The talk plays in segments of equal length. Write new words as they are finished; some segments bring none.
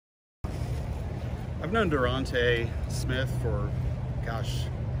I've known Deronte Smith for, gosh,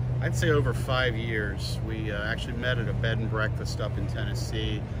 I'd say over 5 years. We actually met at a bed and breakfast up in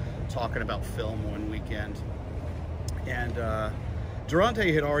Tennessee, talking about film one weekend. And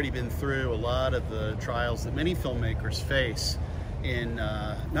Deronte had already been through a lot of the trials that many filmmakers face in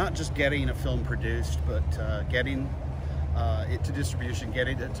not just getting a film produced, but getting it to distribution,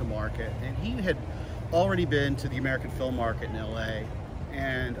 getting it to market. And he had already been to the American film market in LA.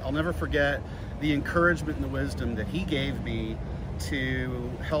 And I'll never forget the encouragement and the wisdom that he gave me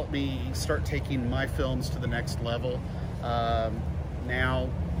to help me start taking my films to the next level. Now,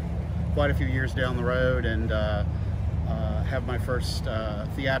 quite a few years down the road, and have my first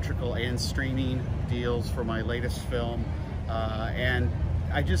theatrical and streaming deals for my latest film. And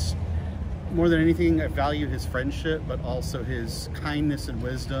I just, more than anything, I value his friendship, but also his kindness and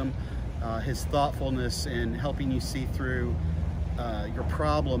wisdom, his thoughtfulness in helping you see through your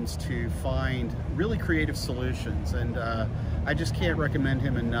problems to find really creative solutions. And I just can't recommend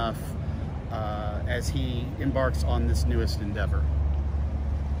him enough as he embarks on this newest endeavor.